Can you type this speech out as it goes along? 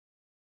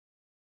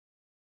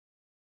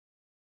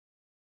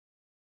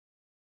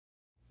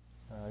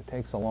It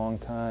takes a long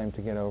time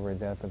to get over a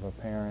death of a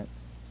parent,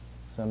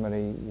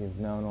 somebody you've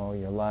known all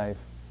your life.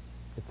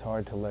 It's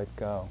hard to let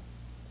go.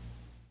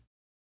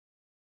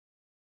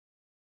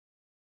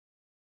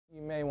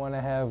 You may want to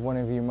have one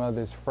of your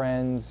mother's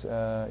friends,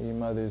 your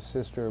mother's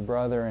sister or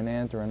brother, an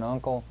aunt or an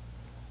uncle,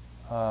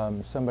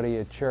 somebody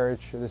at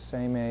church the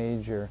same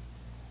age, or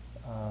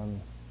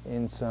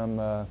in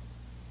some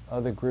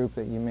other group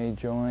that you may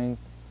join,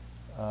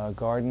 a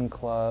garden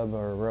club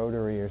or a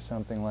Rotary or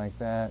something like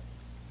that,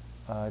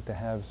 to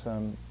have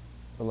some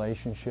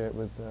relationship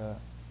with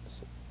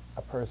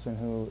a person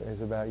who is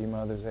about your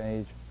mother's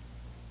age,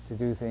 to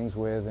do things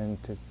with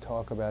and to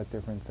talk about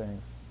different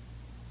things.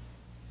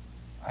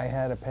 I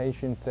had a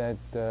patient that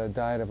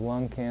died of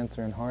lung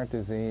cancer and heart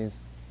disease.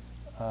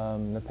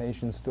 The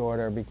patient's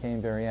daughter became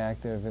very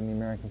active in the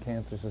American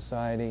Cancer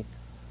Society,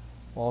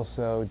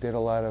 also did a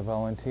lot of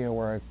volunteer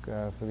work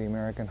for the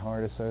American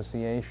Heart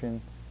Association.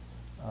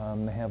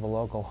 They have a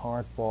local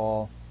heart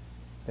ball.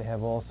 They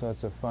have all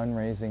sorts of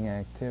fundraising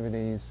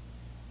activities,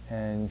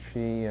 and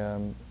she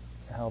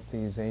helped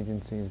these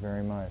agencies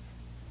very much.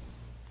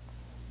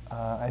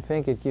 I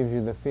think it gives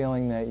you the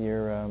feeling that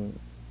you're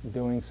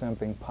doing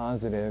something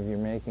positive, you're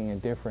making a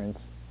difference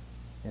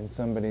in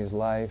somebody's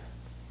life.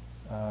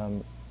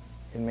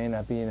 It may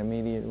not be an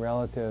immediate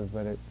relative,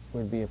 but it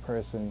would be a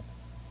person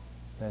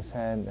that's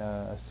had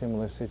a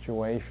similar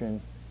situation.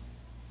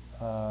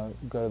 Go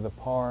to the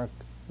park,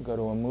 go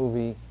to a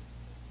movie,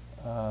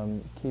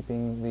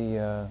 keeping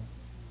the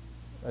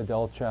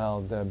adult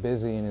child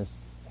busy in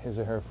his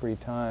or her free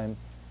time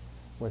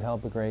would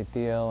help a great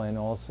deal, and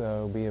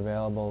also be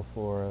available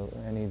for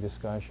any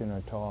discussion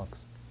or talks.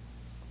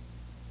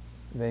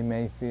 They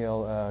may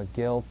feel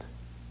guilt,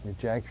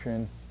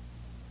 rejection.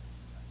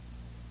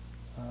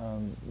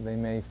 They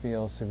may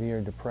feel severe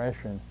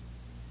depression.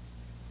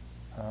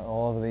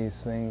 All of these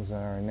things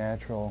are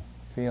natural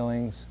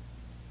feelings,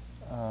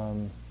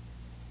 and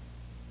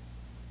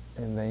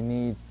they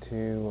need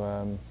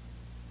to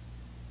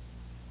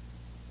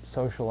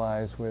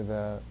socialize with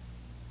an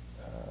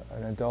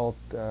adult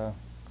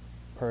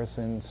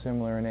person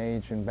similar in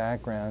age and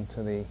background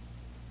to the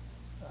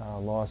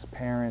lost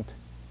parent,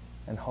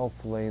 and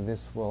hopefully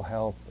this will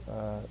help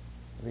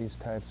these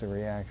types of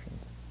reactions.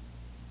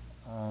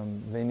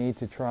 They need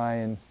to try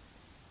and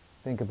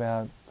think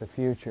about the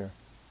future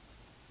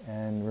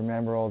and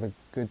remember all the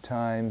good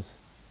times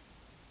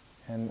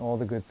and all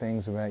the good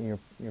things about your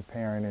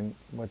parent and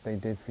what they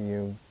did for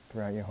you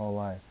throughout your whole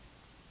life.